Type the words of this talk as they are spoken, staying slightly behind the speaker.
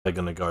they're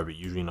gonna go, but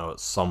you usually know at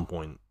some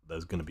point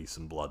there's gonna be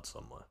some blood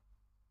somewhere.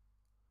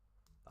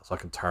 That's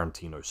like a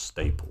Tarantino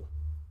staple.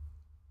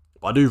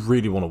 But I do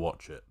really want to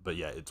watch it. But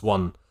yeah, it's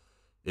one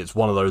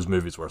of those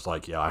movies where it's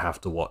like, yeah, I have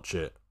to watch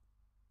it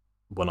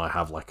when I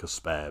have like a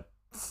spare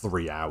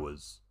 3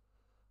 hours.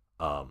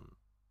 Um,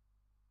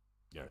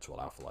 to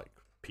allow for like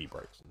pee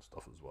breaks and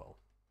stuff as well.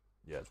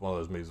 Yeah, it's one of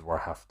those movies where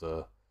I have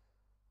to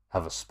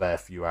have a spare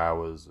few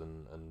hours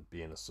and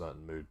be in a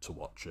certain mood to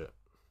watch it.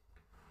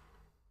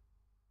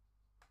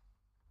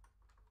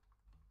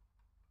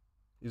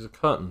 These are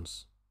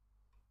curtains.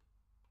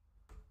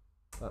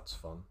 That's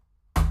fun.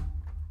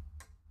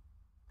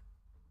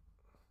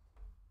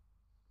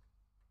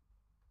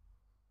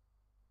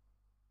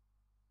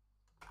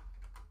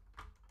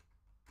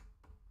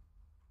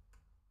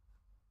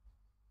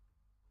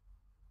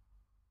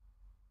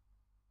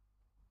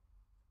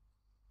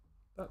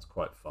 That's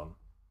quite fun.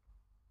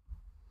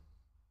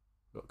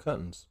 Got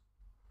curtains.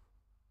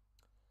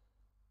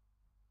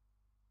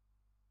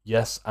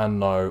 Yes and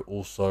no.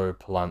 Also,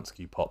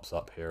 Polanski pops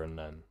up here and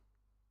then.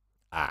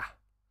 Ah.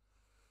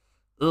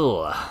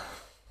 Ugh.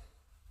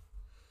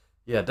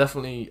 Yeah,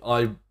 definitely.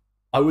 I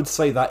would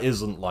say that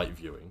isn't light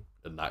viewing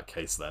in that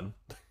case. Then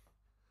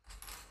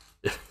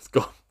it's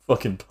got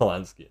fucking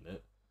Polanski in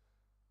it.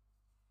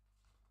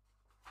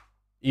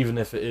 Even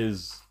if it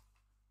is,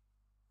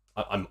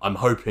 I'm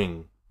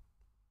hoping.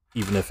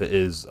 Even if it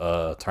is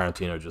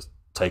Tarantino just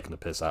taking the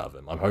piss out of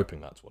him, I'm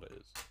hoping that's what it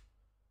is.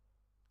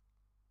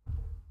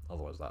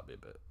 Otherwise, that'd be a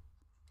bit.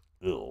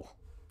 Ugh.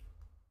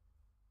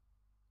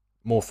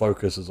 More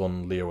focus is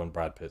on Leo and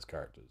Brad Pitt's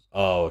characters.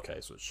 Oh, okay,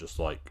 so it's just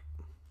like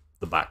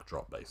the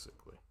backdrop,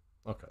 basically.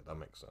 Okay, that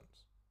makes sense.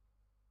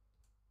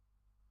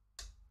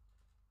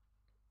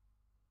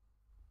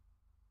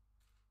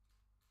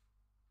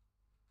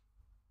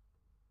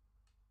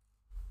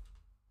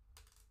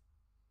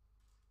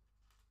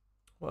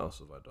 What else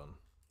have I done?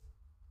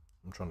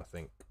 I'm trying to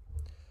think.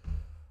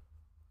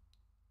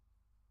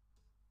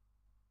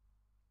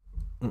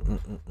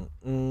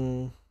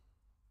 Mm-mm-mm-mm-mm.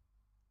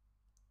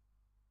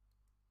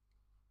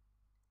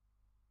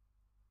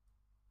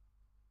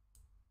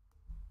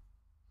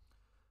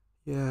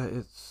 Yeah,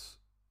 it's.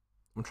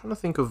 I'm trying to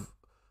think of.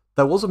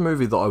 There was a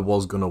movie that I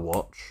was gonna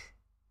watch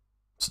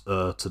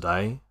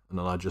today, and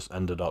then I just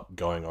ended up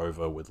going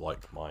over with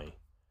like my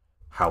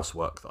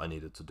housework that I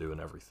needed to do and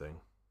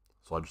everything.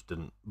 So I just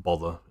didn't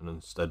bother and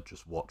instead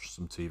just watched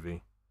some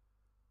TV.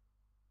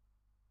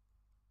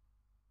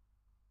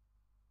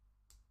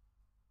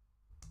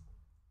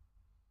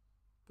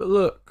 But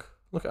look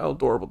at how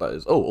adorable that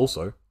is. Oh,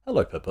 also,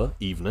 hello Pippa.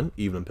 Evening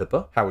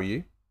Pippa. How are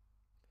you?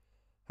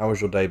 How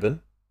has your day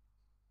been?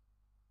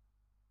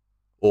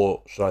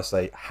 Or should I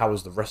say, how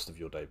has the rest of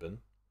your day been?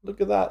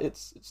 Look at that.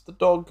 It's the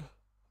dog.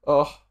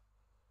 Oh,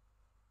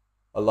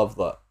 I love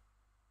that.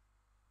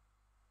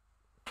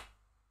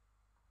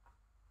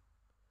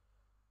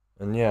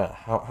 And yeah,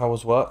 how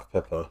was work,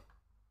 Pippa?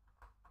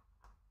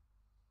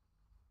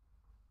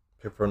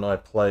 Pippa and I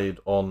played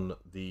on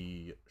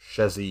the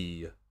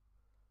Shezzy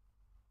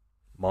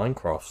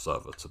Minecraft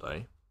server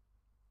today.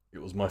 It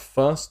was my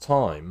first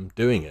time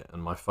doing it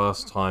and my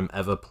first time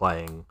ever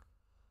playing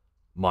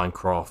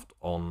Minecraft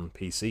on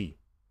PC.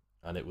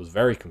 And it was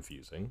very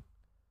confusing.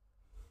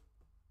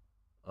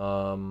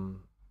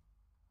 Um,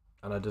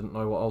 and I didn't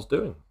know what I was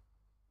doing.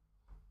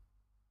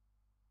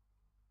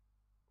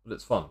 But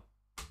it's fun.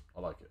 I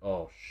like it.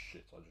 Oh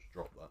shit, I just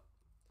dropped that.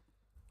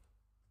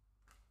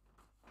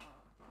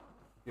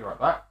 Be right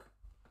back.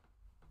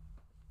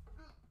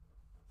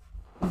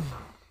 There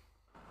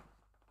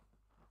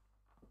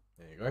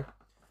you go.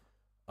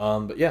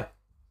 But yeah,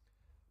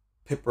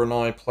 Pippa and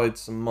I played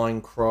some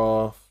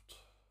Minecraft.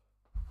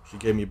 She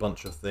gave me a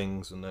bunch of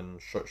things and then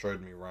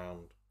showed me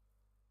around.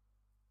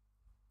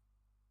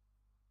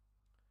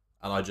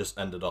 And I just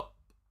ended up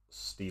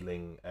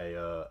stealing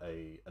a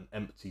an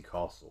empty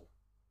castle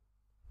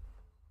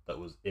that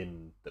was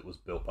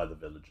built by the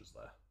villagers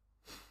there.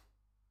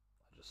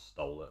 I just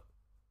stole it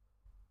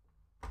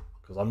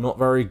because I'm not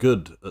very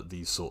good at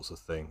these sorts of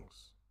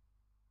things.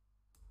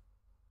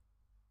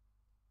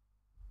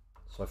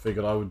 So I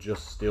figured I would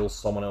just steal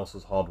someone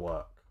else's hard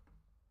work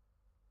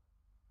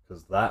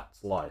because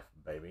that's life,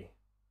 baby.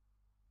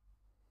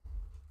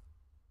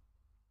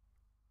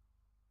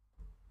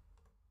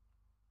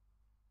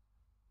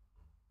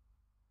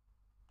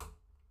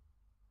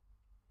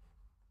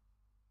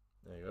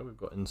 There you go. We've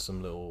got in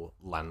some little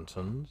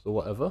lanterns or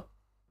whatever.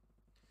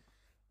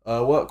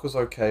 Work was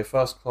okay.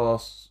 First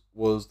class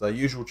was their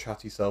usual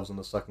chatty selves, and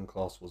the second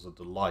class was a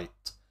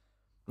delight.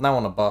 Now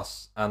on a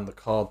bus, and the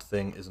card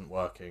thing isn't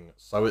working,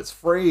 so it's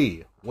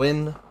free.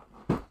 Win.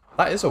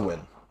 That is a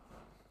win.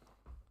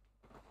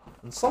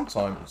 And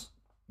sometimes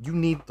you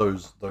need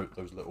those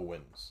little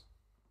wins.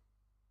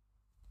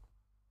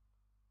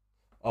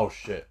 Oh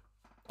shit!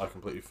 I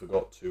completely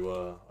forgot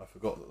to. I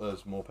forgot that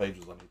there's more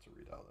pages I need to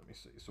read out. Let me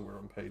see. So we're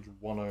on page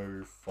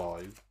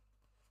 105.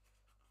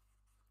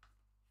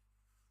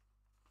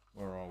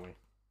 Where are we?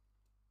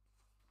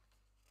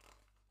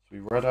 So we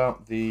read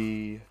out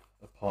the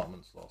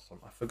apartments last time.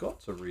 I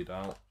forgot to read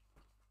out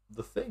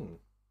the thing,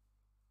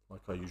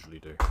 like I usually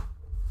do.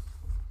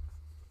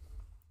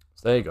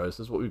 So there you go. This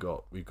is what we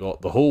got. We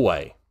got the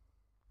hallway,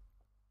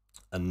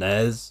 and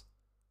there's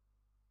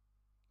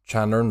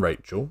Chandler and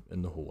Rachel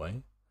in the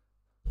hallway.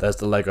 There's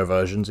the Lego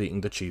versions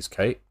eating the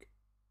cheesecake,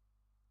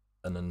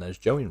 and then there's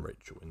Joey and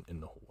Rachel in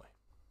the hallway.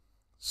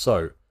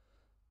 So,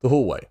 the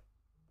hallway.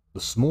 The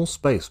small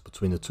space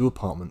between the two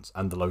apartments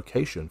and the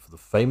location for the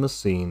famous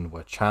scene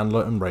where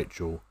Chandler and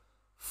Rachel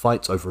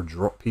fight over a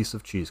drop piece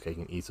of cheesecake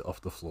and eat it off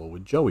the floor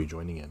with Joey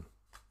joining in.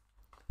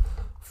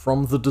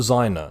 From the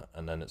designer,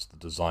 and then it's the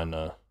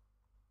designer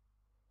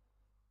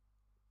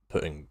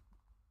putting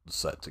the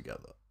set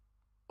together.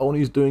 Oh, and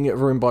he's doing it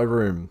room by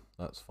room.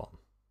 That's fun.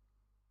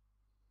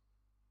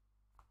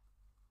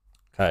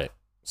 Okay,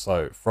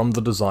 so from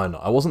the designer.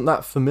 I wasn't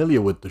that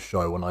familiar with the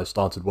show when I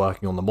started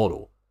working on the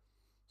model.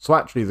 So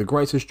actually, the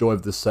greatest joy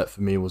of this set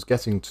for me was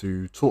getting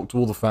to talk to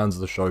all the fans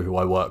of the show who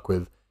I work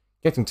with,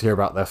 getting to hear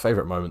about their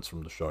favourite moments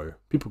from the show.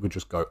 People could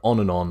just go on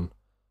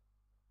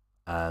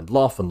and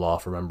laugh,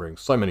 remembering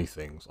so many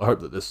things. I hope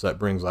that this set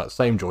brings that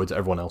same joy to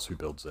everyone else who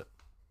builds it.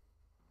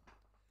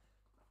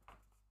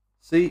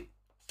 See,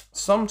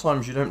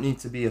 sometimes you don't need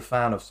to be a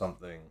fan of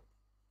something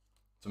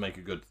to make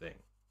a good thing.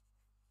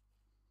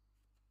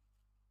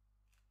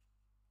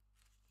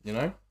 You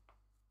know?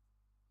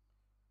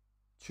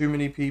 Too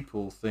many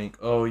people think,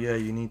 oh yeah,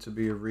 you need to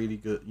be a really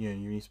good, you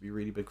need to be a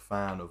really big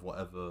fan of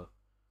whatever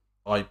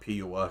IP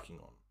you're working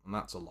on. And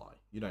that's a lie.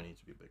 You don't need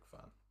to be a big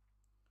fan.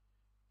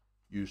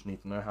 You just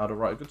need to know how to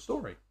write a good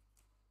story.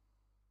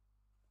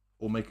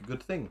 Or make a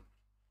good thing.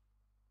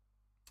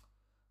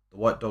 The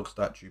white dog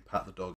statue, pat the dog.